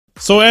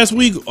So as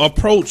we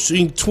approach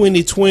in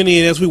 2020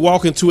 and as we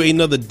walk into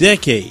another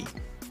decade,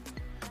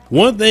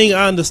 one thing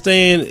I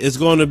understand is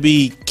going to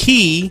be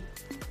key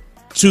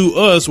to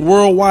us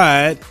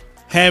worldwide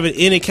having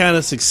any kind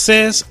of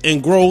success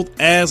and growth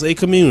as a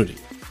community.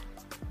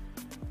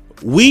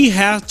 We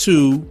have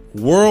to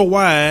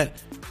worldwide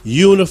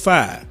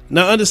unify.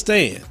 Now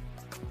understand,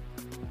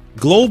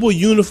 global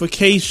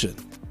unification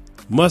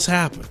must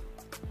happen.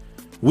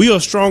 We are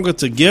stronger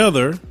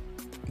together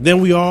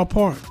than we are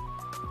apart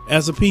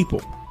as a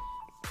people.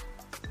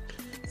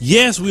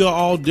 Yes, we are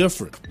all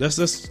different.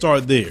 Let's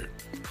start there.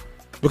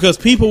 Because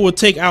people will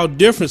take our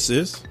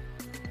differences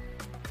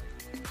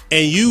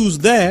and use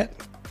that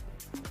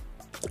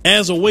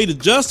as a way to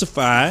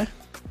justify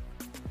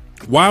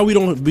why we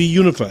don't be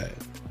unified.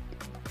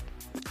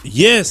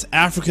 Yes,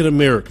 African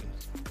Americans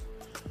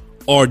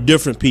are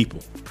different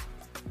people.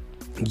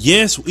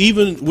 Yes,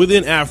 even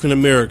within African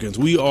Americans,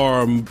 we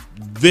are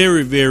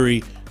very,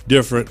 very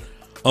different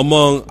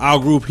among our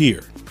group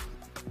here.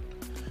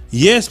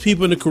 Yes,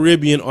 people in the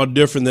Caribbean are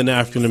different than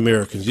African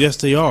Americans. Yes,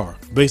 they are,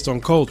 based on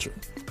culture.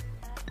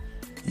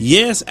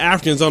 Yes,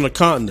 Africans on the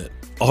continent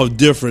are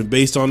different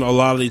based on a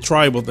lot of the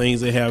tribal things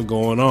they have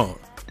going on.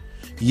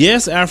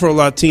 Yes,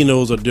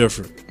 Afro-Latinos are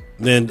different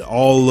than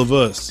all of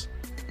us.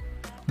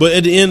 But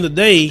at the end of the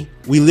day,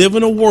 we live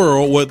in a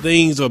world where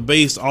things are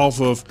based off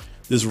of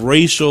this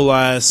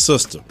racialized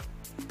system.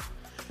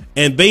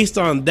 And based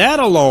on that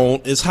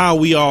alone is how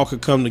we all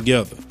could come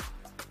together.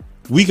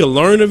 We can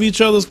learn of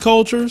each other's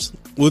cultures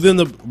within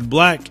the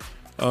black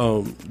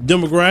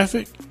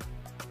demographic.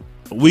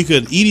 We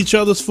could eat each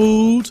other's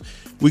foods.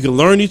 We can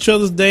learn each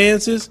other's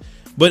dances.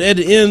 But at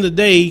the end of the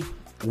day,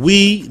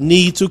 we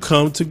need to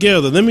come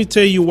together. Let me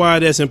tell you why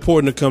that's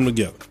important to come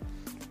together.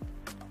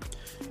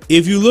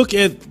 If you look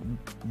at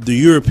the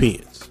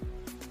Europeans,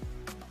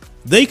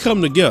 they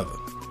come together.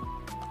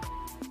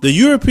 The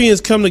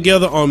Europeans come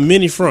together on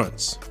many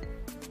fronts.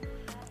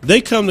 They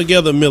come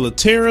together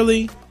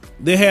militarily.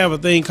 They have a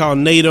thing called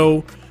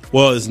NATO.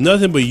 Well, it's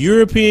nothing but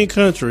European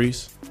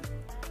countries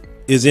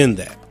is in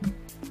that.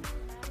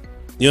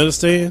 You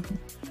understand?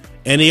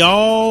 And they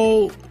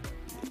all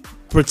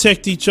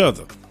protect each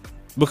other.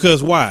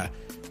 Because why?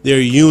 They're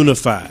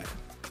unified.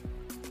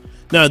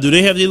 Now, do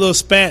they have their little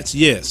spats?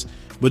 Yes.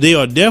 But they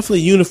are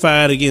definitely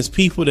unified against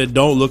people that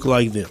don't look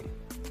like them.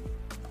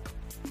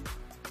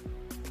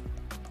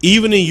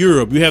 Even in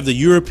Europe, you have the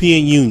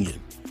European Union.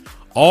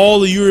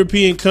 All the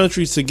European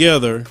countries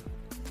together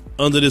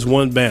under this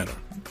one banner.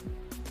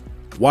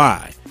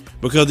 Why?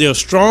 Because they are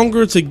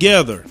stronger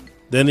together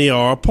than they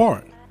are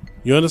apart.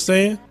 You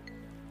understand?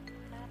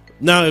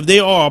 Now, if they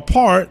are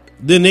apart,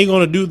 then they're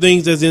going to do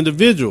things as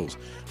individuals.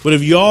 But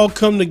if you all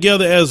come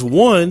together as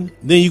one,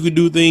 then you can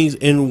do things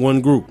in one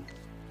group.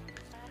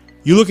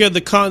 You look at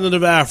the continent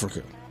of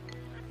Africa,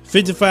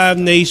 55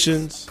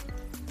 nations,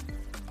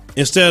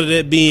 instead of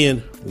that being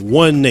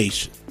one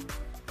nation,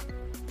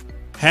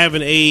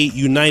 having a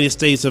United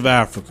States of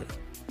Africa.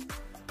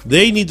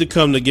 They need to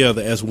come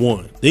together as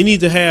one. They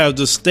need to have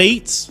the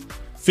states,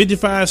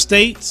 55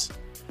 states,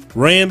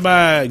 ran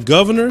by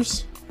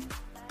governors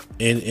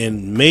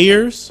and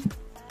mayors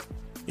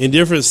in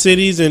different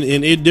cities and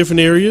in different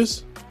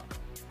areas.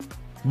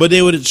 But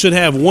they should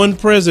have one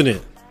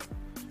president,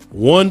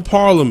 one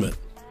parliament,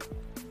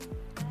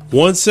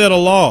 one set of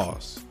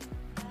laws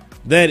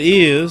that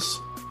is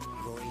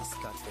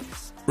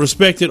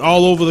respected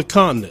all over the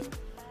continent,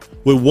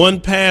 with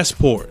one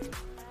passport,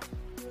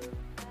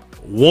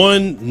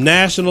 one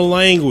national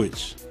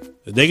language.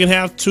 They can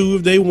have two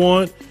if they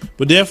want,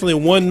 but definitely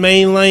one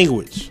main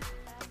language.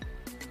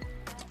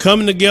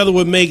 Coming together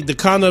would make the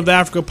continent of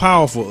Africa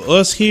powerful.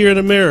 Us here in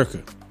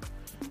America,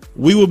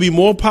 we will be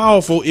more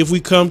powerful if we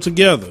come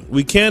together.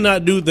 We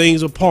cannot do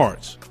things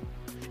apart.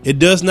 It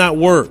does not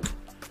work.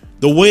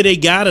 The way they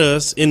got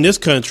us in this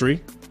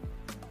country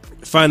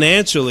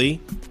financially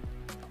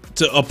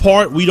to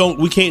apart, we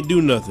can't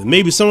do nothing.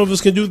 Maybe some of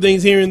us can do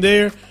things here and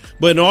there,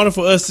 but in order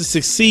for us to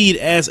succeed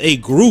as a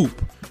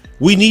group,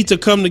 we need to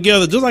come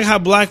together. Just like how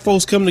black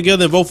folks come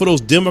together and vote for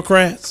those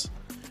Democrats.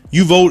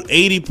 You vote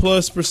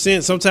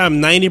 80+%, sometimes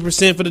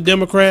 90% for the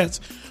Democrats.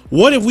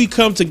 What if we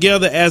come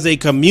together as a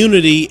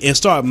community and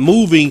start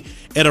moving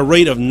at a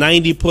rate of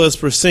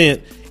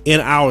 90+% in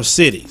our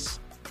cities,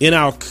 in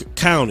our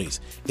counties,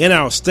 in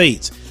our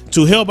states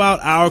to help out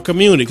our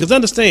community? Because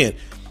understand,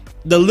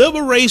 the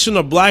liberation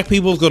of black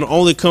people is going to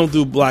only come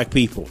through black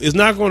people. It's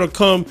not going to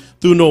come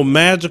through no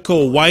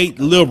magical white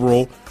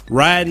liberal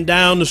riding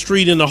down the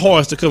street in a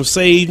horse to come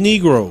save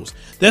Negroes.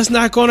 That's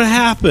not going to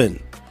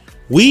happen.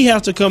 We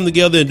have to come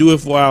together and do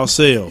it for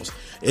ourselves.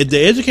 If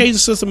the education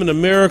system in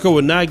America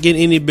will not get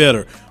any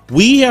better,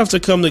 we have to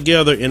come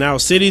together in our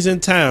cities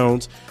and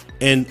towns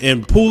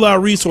and pool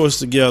our resources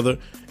together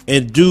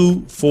and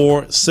do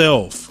for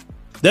self.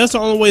 That's the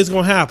only way it's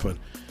going to happen.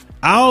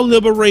 Our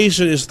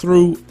liberation is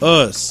through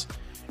us.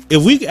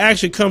 If we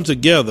actually come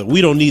together,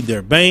 we don't need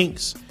their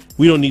banks.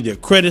 We don't need their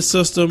credit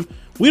system.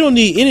 We don't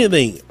need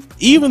anything.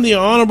 Even the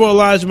Honorable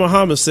Elijah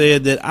Muhammad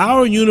said that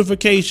our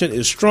unification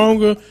is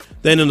stronger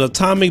than an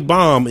atomic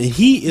bomb. And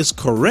he is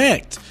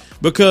correct,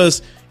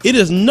 because it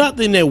is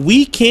nothing that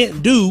we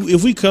can't do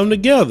if we come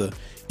together.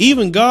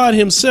 Even God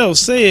himself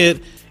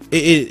said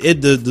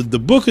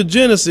the book of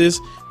Genesis,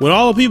 when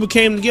all the people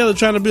came together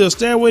trying to build a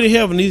stairway to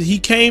heaven, he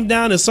came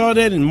down and saw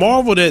that and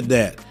marveled at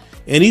that.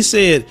 And he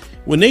said,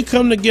 when they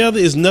come together,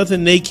 it's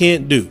nothing they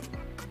can't do.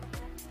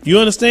 You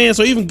understand?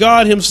 So even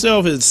God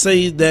himself has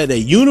said that a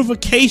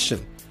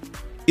unification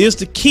is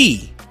the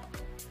key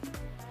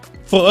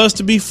for us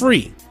to be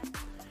free.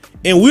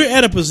 And we're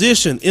at a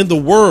position in the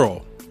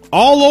world,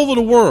 all over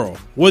the world,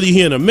 whether you're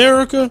here in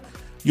America,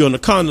 you're on the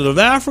continent of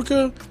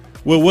Africa,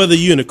 whether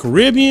you're in the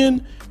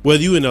Caribbean,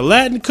 whether you're in the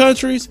Latin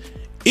countries,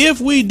 if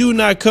we do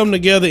not come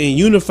together and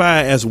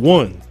unify as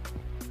one,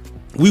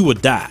 we will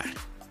die.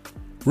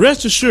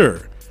 Rest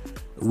assured,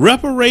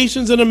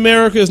 reparations in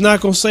America is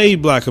not going to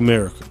save Black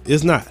America.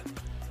 It's not.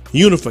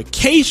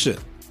 Unification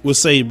will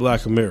save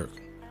Black America.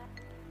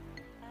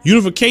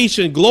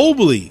 Unification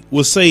globally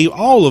will save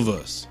all of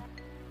us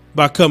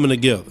by coming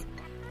together.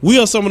 We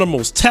are some of the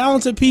most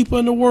talented people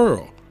in the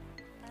world.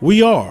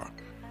 We are.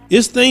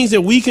 It's things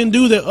that we can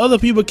do that other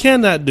people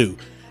cannot do.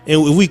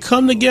 And if we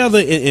come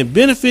together and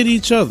benefit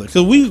each other,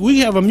 because we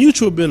have a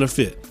mutual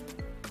benefit.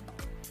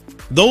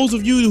 Those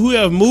of you who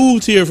have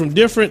moved here from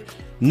different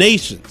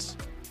nations,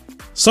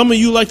 some of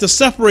you like to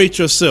separate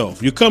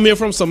yourself. You come here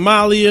from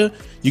Somalia,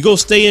 you go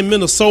stay in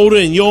Minnesota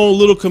in your own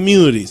little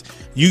communities.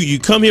 You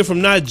come here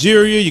from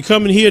Nigeria, you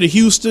come in here to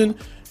Houston,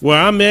 where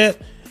I'm at,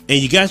 and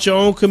you got your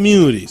own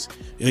communities.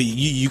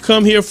 You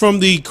come here from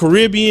the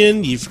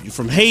Caribbean, you're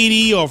from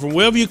Haiti, or from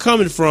wherever you're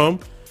coming from,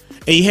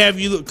 and you have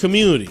your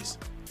communities.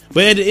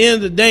 But at the end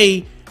of the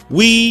day,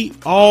 we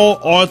all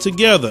are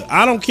together.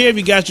 I don't care if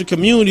you got your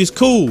communities,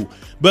 cool.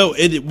 But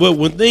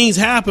when things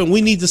happen,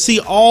 we need to see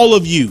all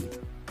of you.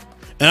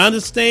 And I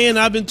understand,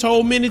 I've been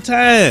told many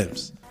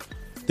times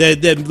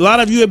that a lot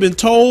of you have been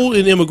told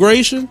in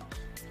immigration,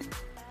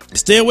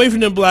 stay away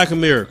from them Black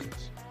Americans.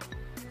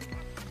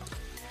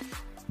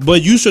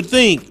 But you should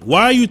think,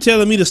 why are you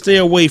telling me to stay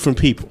away from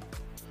people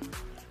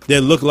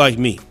that look like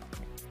me?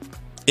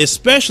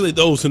 Especially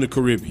those in the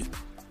Caribbean.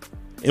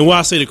 And why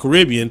I say the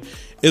Caribbean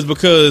is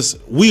because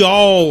we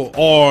all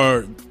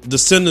are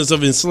descendants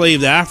of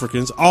enslaved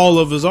Africans. All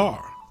of us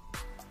are.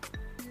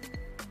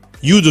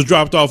 You just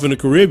dropped off in the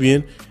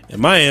Caribbean,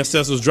 and my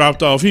ancestors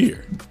dropped off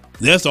here.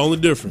 That's the only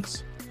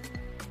difference.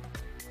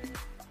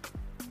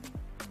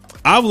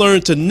 I've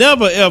learned to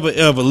never, ever,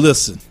 ever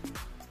listen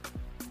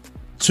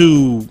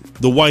to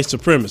the white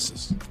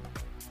supremacists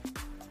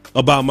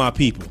about my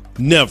people.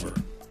 Never.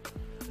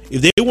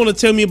 If they want to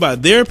tell me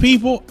about their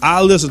people,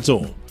 I'll listen to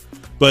them.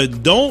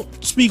 But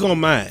don't speak on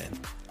mine.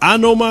 I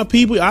know my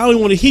people. I don't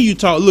even want to hear you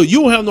talk. Look,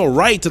 you don't have no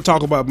right to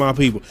talk about my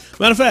people.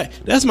 Matter of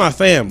fact, that's my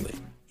family.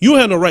 You don't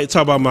have no right to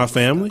talk about my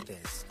family.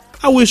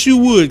 I wish you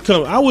would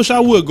come. I wish I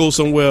would go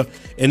somewhere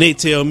and they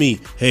tell me,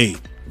 hey,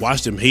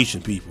 watch them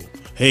Haitian people.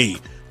 Hey,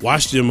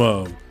 watch them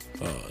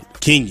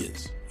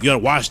Kenyans. You got to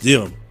watch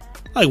them.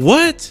 Like,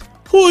 what?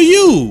 Who are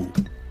you?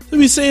 Let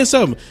me say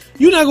something.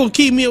 You're not going to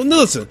keep me.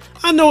 Listen,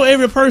 I know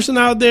every person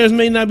out there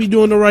may not be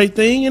doing the right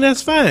thing, and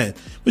that's fine.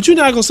 But you're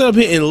not going to sit up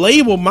here and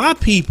label my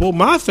people,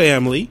 my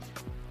family,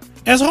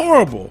 as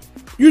horrible.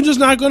 You're just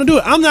not going to do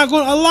it. I'm not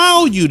going to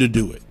allow you to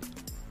do it.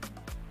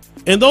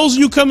 And those of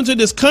you coming to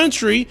this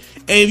country,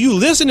 and if you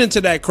listening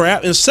to that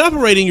crap and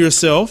separating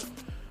yourself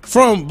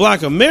from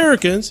Black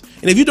Americans,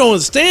 and if you don't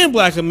understand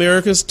Black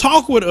Americans,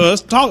 talk with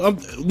us.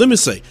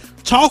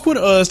 Talk with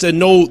us that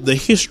know the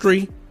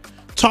history.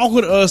 Talk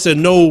with us that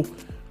know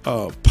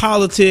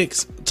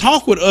politics.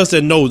 Talk with us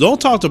that know.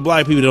 Don't talk to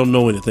Black people that don't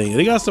know anything.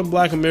 They got some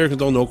Black Americans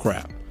don't know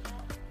crap,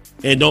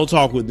 and don't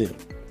talk with them.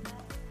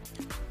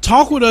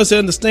 Talk with us and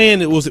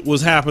understand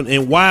what's happening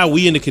and why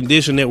we in the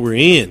condition that we're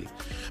in.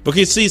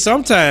 Because see,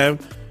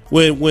 sometimes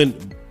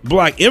when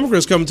Black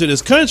immigrants come to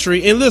this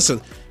country, and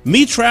listen,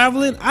 me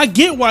traveling, I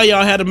get why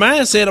y'all had a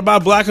mindset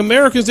about Black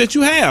Americans that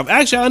you have.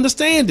 Actually, I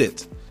understand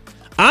it.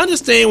 I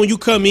understand when you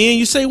come in,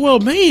 you say, well,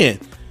 man,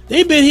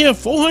 they've been here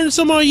 400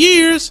 some odd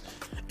years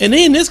and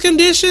they in this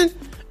condition.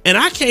 And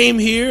I came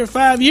here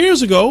 5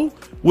 years ago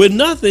with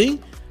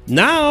nothing.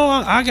 Now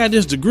I got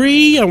this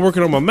degree. I'm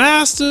working on my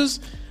master's.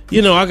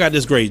 You know, I got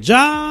this great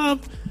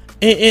job.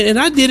 And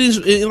I did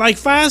it in like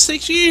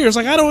 5-6 years.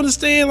 Like, I don't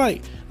understand.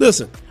 Like,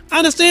 listen, I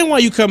understand why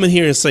you come in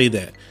here and say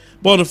that.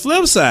 But on the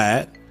flip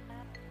side,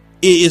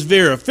 it is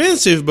very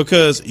offensive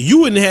because you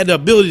wouldn't have the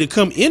ability to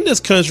come in this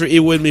country. It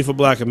wouldn't be for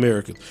Black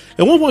Americans.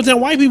 At one point in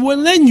time, white people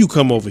wouldn't letting you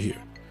come over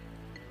here.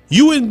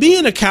 You wouldn't be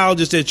in the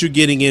colleges that you're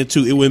getting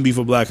into. It wouldn't be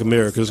for Black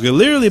Americans. Because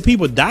literally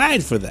people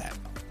died for that.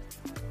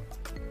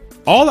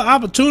 All the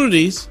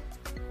opportunities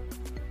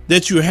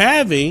that you're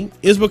having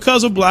is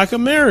because of Black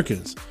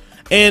Americans.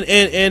 And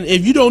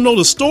if you don't know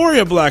the story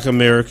of Black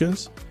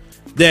Americans,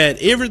 that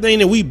everything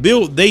that we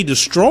built, they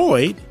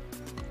destroyed.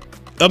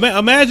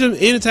 Imagine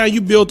anytime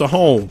you built a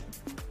home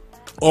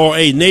or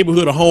a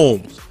neighborhood of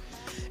homes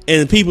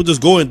and people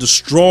just go and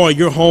destroy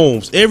your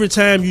homes. Every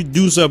time you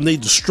do something, they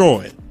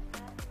destroy it.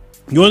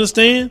 You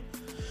understand?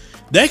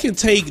 That can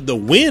take the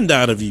wind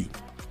out of you.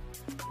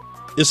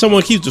 if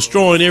someone keeps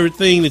destroying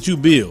everything that you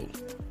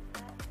build.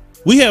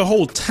 We have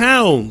whole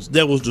towns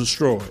that was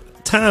destroyed.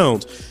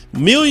 Towns.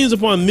 Millions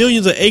upon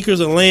millions of acres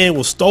of land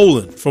was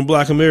stolen from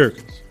black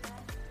Americans.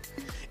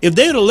 If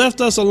they would have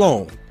left us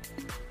alone,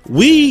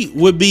 we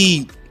would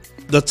be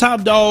the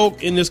top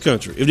dog in this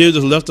country if they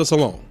just left us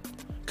alone.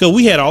 Because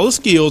we had all the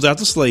skills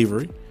after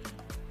slavery.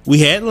 We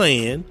had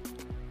land.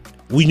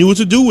 We knew what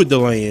to do with the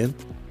land.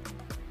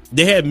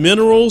 They had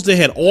minerals. They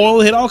had oil.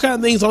 They had all kinds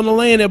of things on the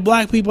land that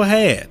black people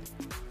had.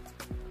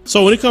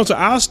 So when it comes to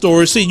our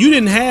story, see, you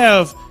didn't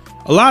have,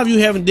 a lot of you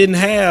didn't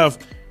have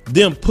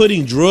them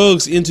putting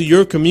drugs into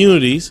your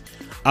communities,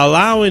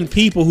 allowing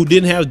people who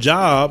didn't have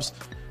jobs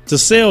to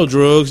sell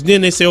drugs.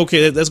 Then they say,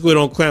 okay, let's go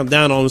ahead and clamp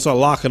down on them and start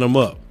locking them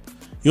up.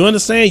 You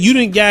understand?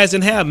 You guys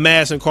didn't have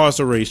mass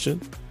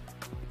incarceration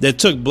that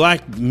took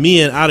black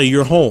men out of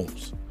your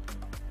homes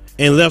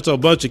and left a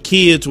bunch of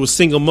kids with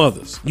single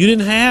mothers. You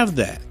didn't have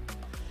that.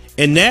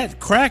 And that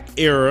crack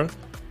era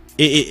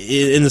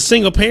in the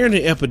single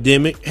parenting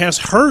epidemic has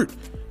hurt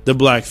the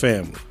black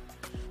family.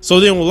 So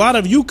then a lot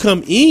of you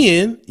come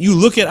in, you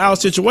look at our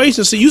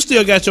situation, see, you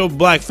still got your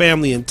black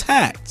family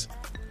intact.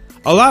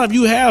 A lot of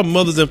you have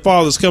mothers and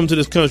fathers come to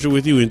this country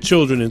with you and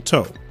children in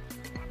tow.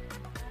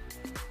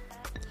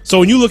 So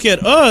when you look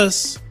at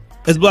us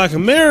as black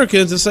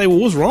Americans and say, well,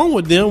 what's wrong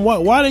with them?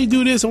 Why they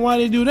do this and why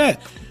they do that?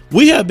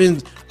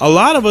 A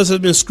lot of us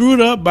have been screwed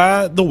up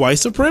by the white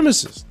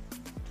supremacists.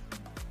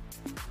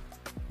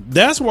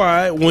 That's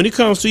why when it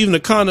comes to even the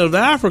continent of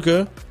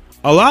Africa,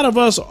 a lot of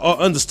us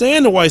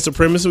understand the white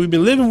supremacists. We've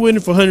been living with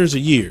him for hundreds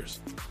of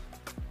years.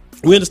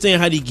 We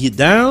understand how he get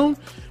down.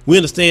 We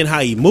understand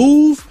how he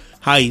move,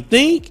 how he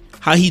think,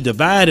 how he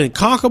divide and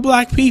conquer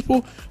black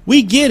people.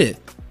 We get it.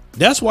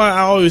 That's why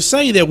I always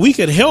say that we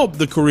could help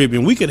the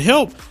Caribbean. We could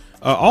help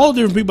all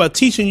different people by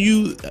teaching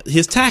you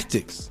his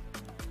tactics.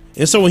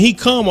 And so when he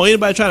come or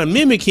anybody trying to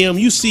mimic him,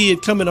 you see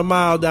it coming a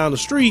mile down the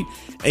street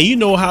and you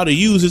know how to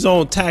use his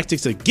own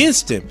tactics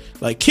against him.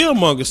 Like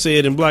Killmonger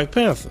said in Black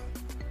Panther.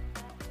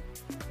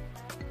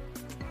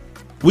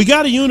 We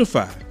got to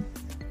unify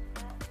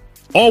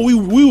or we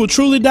will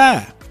truly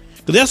die.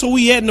 Because that's what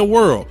we at in the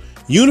world.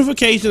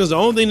 Unification is the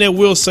only thing that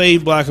will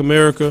save black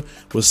America,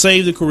 will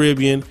save the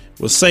Caribbean,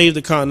 will save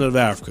the continent of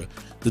Africa.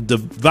 The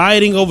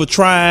dividing over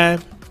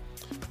tribe,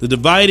 the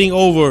dividing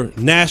over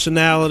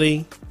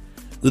nationality,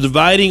 the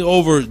dividing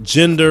over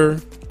gender,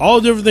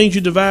 all the different things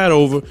you divide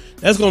over,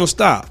 that's going to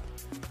stop.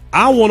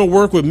 I want to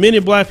work with many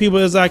black people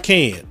as I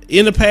can.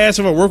 In the past,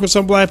 if I work with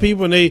some black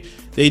people and they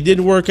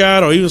didn't work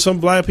out, or even some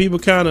black people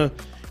kind of,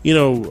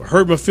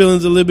 hurt my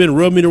feelings a little bit and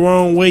rubbed me the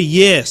wrong way,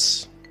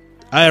 yes,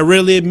 I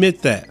readily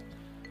admit that.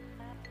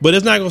 But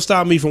it's not going to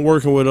stop me from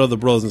working with other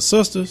brothers and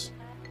sisters.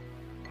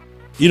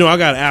 I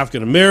got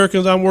African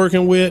Americans I'm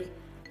working with.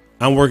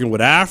 I'm working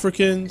with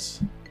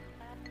Africans.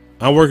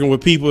 I'm working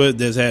with people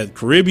that's had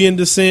Caribbean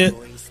descent.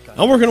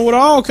 I'm working with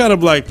all kind of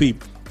black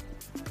people.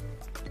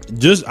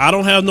 I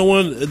don't have no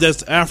one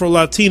that's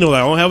Afro-Latino. I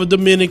don't have a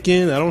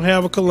Dominican. I don't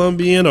have a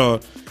Colombian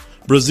or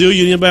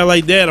Brazilian, anybody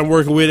like that I'm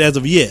working with as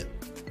of yet.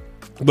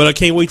 But I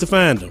can't wait to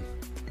find them.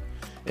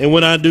 And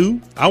when I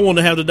do, I want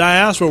to have the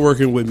diaspora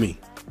working with me.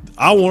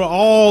 I want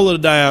all of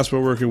the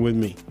diaspora working with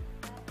me.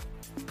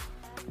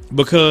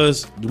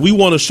 Because we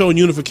want to show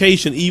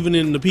unification even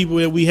in the people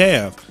that we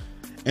have.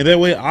 And that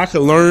way I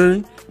can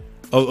learn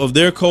of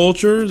their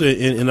cultures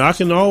and I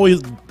can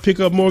always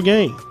pick up more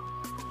game.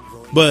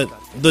 But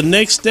the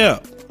next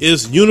step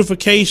is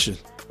unification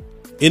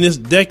in this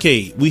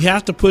decade. We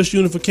have to push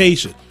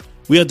unification.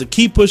 We have to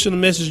keep pushing the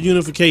message of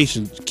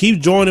unification.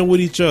 Keep joining with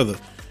each other.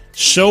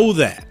 Show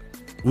that.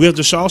 We have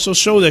to also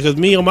show that, because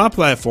me on my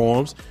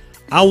platforms,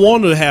 I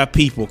want to have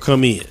people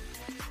come in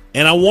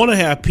and I want to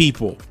have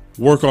people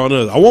work on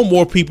us. I want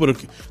more people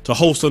to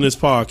host on this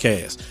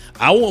podcast.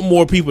 I want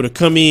more people to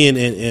come in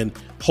and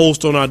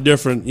host on our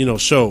different,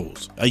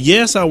 shows.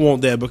 Yes, I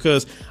want that,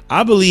 because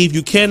I believe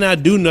you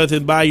cannot do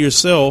nothing by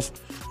yourself.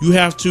 You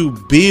have to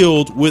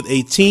build with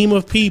a team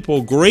of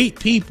people, great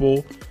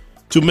people,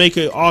 to make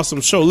an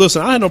awesome show.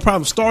 Listen, I have no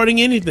problem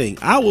starting anything.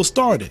 I will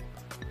start it.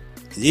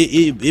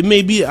 It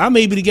may be, I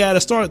may be the guy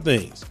to start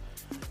things,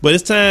 but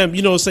it's time,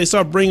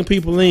 start bringing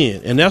people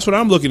in. And that's what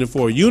I'm looking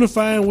for.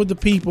 Unifying with the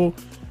people.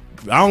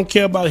 I don't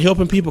care about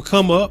helping people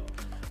come up.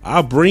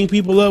 I'll bring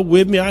people up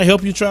with me. I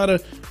help you try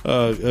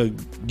to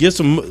get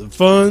some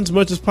funds as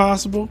much as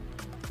possible.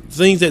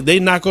 Things that they're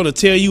not going to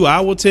tell you, I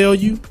will tell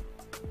you.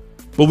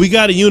 But we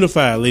got to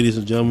unify, ladies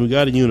and gentlemen. We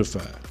got to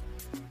unify,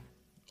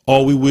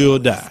 or we will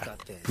die.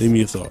 Leave me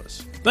your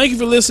thoughts. Thank you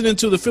for listening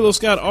to the Philo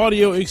Scott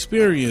audio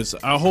experience.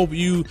 I hope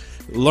you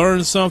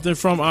learned something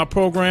from our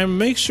program.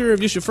 Make sure,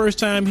 if it's your first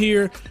time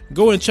here,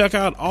 go and check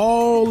out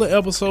all the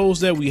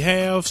episodes that we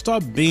have.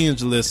 Start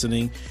binge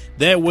listening.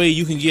 That way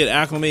you can get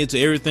acclimated to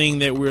everything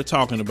that we're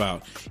talking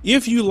about.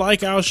 If you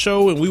like our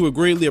show, and we would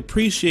greatly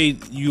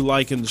appreciate you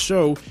liking the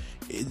show,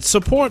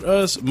 support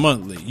us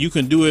monthly. You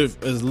can do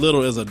it as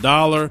little as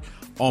 $1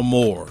 or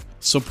more.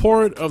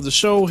 Support of the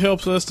show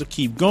helps us to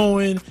keep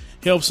going,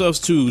 helps us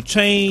to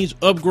change,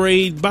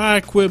 upgrade, buy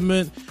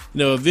equipment.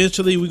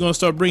 Eventually we're going to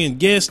start bringing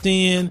guests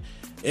in,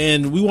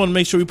 and we want to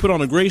make sure we put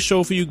on a great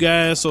show for you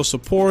guys. So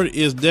support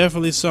is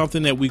definitely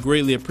something that we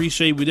greatly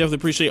appreciate. We definitely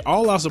appreciate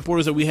all our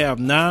supporters that we have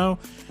now.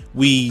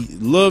 We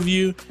love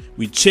you.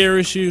 We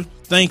cherish you.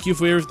 Thank you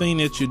for everything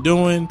that you're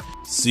doing.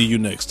 See you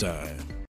next time.